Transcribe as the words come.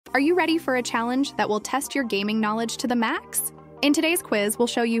Are you ready for a challenge that will test your gaming knowledge to the max? In today's quiz, we'll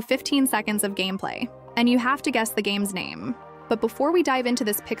show you 15 seconds of gameplay, and you have to guess the game's name. But before we dive into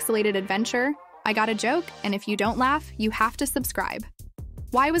this pixelated adventure, I got a joke, and if you don't laugh, you have to subscribe.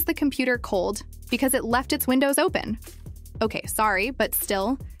 Why was the computer cold? Because it left its windows open. Okay, sorry, but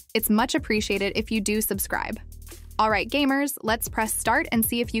still, it's much appreciated if you do subscribe. All right, gamers, let's press start and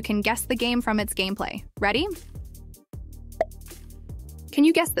see if you can guess the game from its gameplay. Ready? Can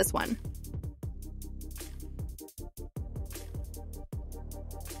you guess this one?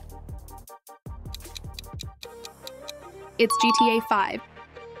 It's GTA 5.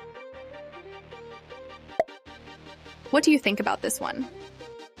 What do you think about this one?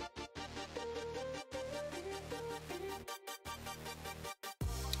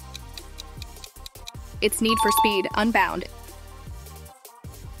 It's Need for Speed Unbound.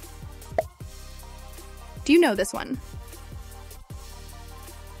 Do you know this one?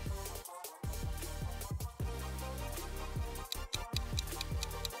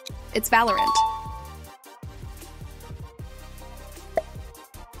 It's Valorant.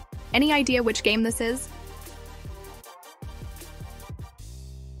 Any idea which game this is?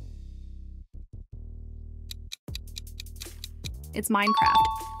 It's Minecraft.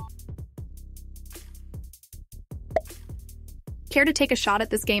 Care to take a shot at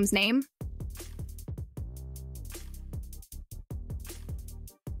this game's name?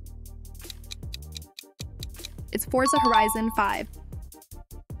 It's Forza Horizon 5.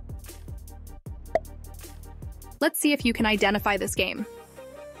 Let's see if you can identify this game.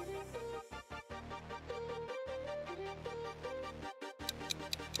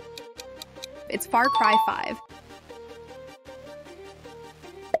 It's Far Cry 5.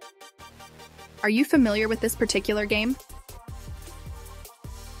 Are you familiar with this particular game?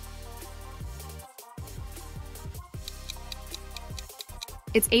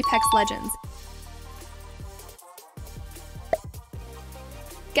 It's Apex Legends.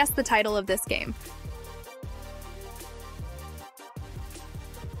 Guess the title of this game.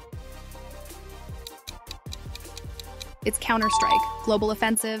 It's Counter-Strike, Global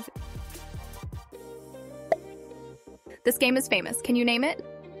Offensive. This game is famous. Can you name it?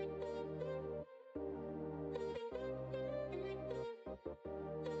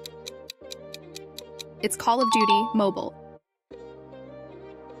 It's Call of Duty Mobile.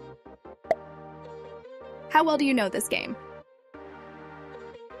 How well do you know this game?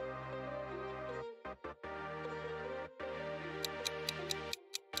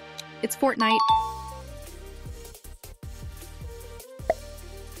 It's Fortnite.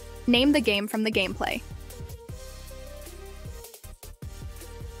 Name the game from the gameplay.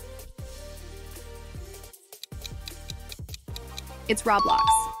 It's Roblox.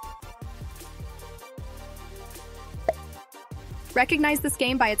 Recognize this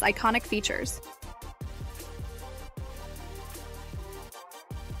game by its iconic features.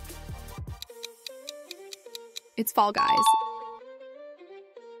 It's Fall Guys.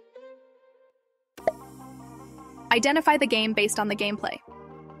 Identify the game based on the gameplay.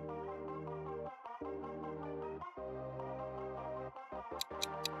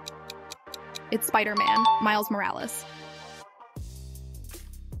 It's Spider-Man, Miles Morales.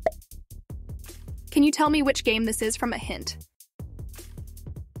 Can you tell me which game this is from a hint?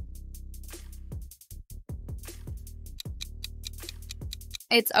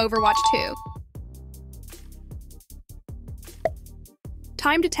 It's Overwatch 2.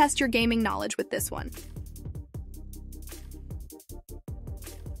 Time to test your gaming knowledge with this one.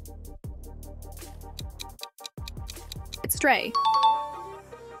 It's Stray.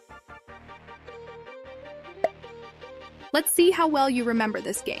 Let's see how well you remember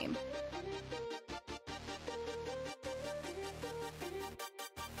this game.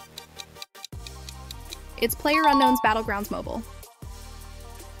 It's PlayerUnknown's Battlegrounds Mobile.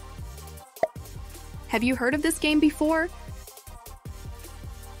 Have you heard of this game before?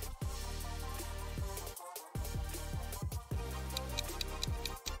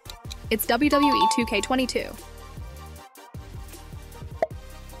 It's WWE 2K22.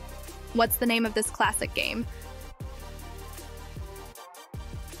 What's the name of this classic game?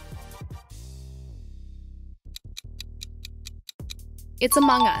 It's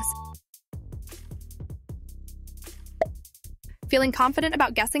Among Us. Feeling confident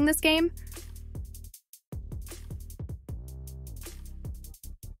about guessing this game?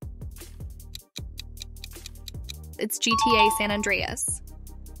 It's GTA San Andreas.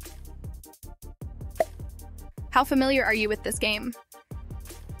 How familiar are you with this game?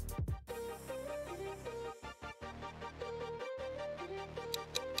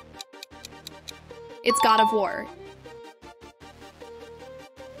 It's God of War.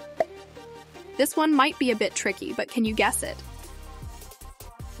 This one might be a bit tricky, but can you guess it?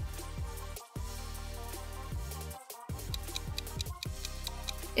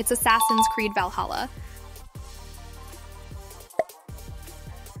 It's Assassin's Creed Valhalla.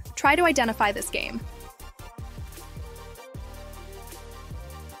 Try to identify this game.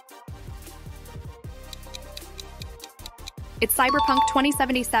 It's Cyberpunk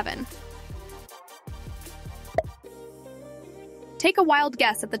 2077. Take a wild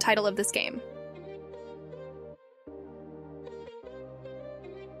guess at the title of this game.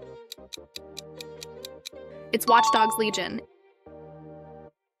 It's Watch Dogs Legion.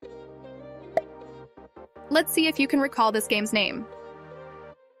 Let's see if you can recall this game's name.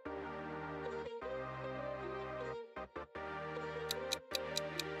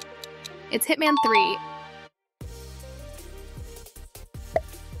 It's Hitman 3.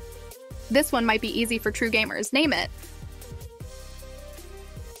 This one might be easy for true gamers. Name it.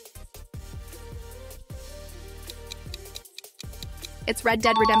 It's Red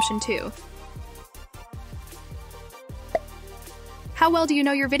Dead Redemption 2. How well do you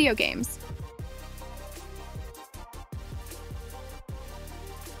know your video games?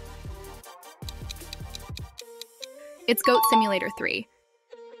 It's Goat Simulator 3.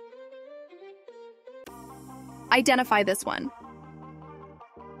 Identify this one.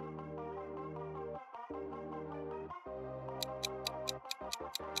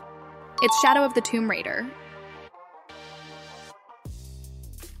 It's Shadow of the Tomb Raider.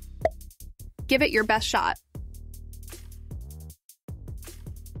 Give it your best shot.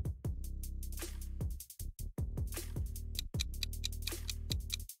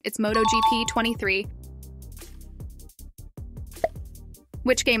 It's MotoGP 23.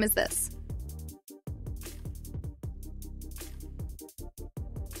 Which game is this?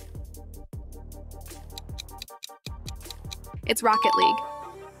 It's Rocket League.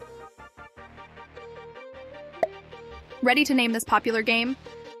 Ready to name this popular game?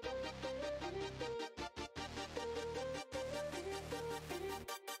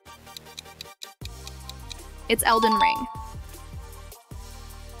 It's Elden Ring.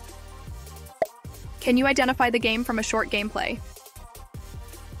 Can you identify the game from a short gameplay?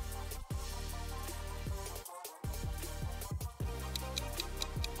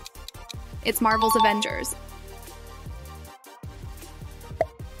 It's Marvel's Avengers.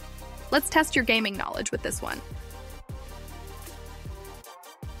 Let's test your gaming knowledge with this one.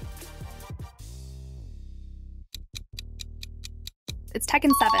 It's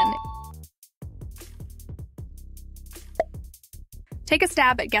Tekken 7. Take a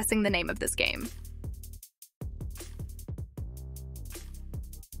stab at guessing the name of this game.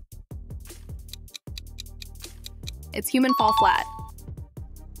 It's Human Fall Flat.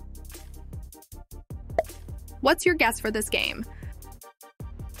 What's your guess for this game?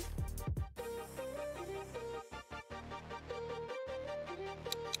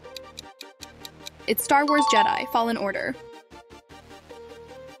 It's Star Wars Jedi Fallen Order.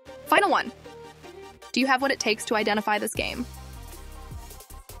 Final one. Do you have what it takes to identify this game?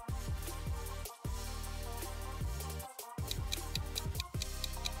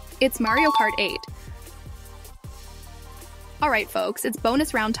 It's Mario Kart 8. Alright folks, it's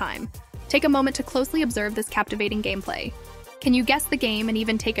bonus round time. Take a moment to closely observe this captivating gameplay. Can you guess the game and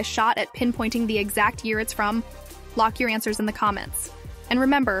even take a shot at pinpointing the exact year it's from? Lock your answers in the comments. And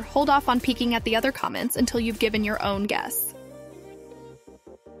remember, hold off on peeking at the other comments until you've given your own guess.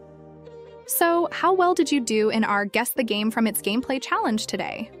 So, how well did you do in our Guess the Game from its Gameplay challenge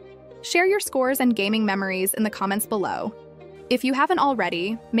today? Share your scores and gaming memories in the comments below. If you haven't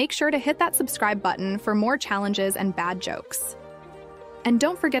already, make sure to hit that subscribe button for more challenges and bad jokes. And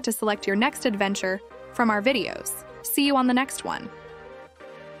don't forget to select your next adventure from our videos. See you on the next one.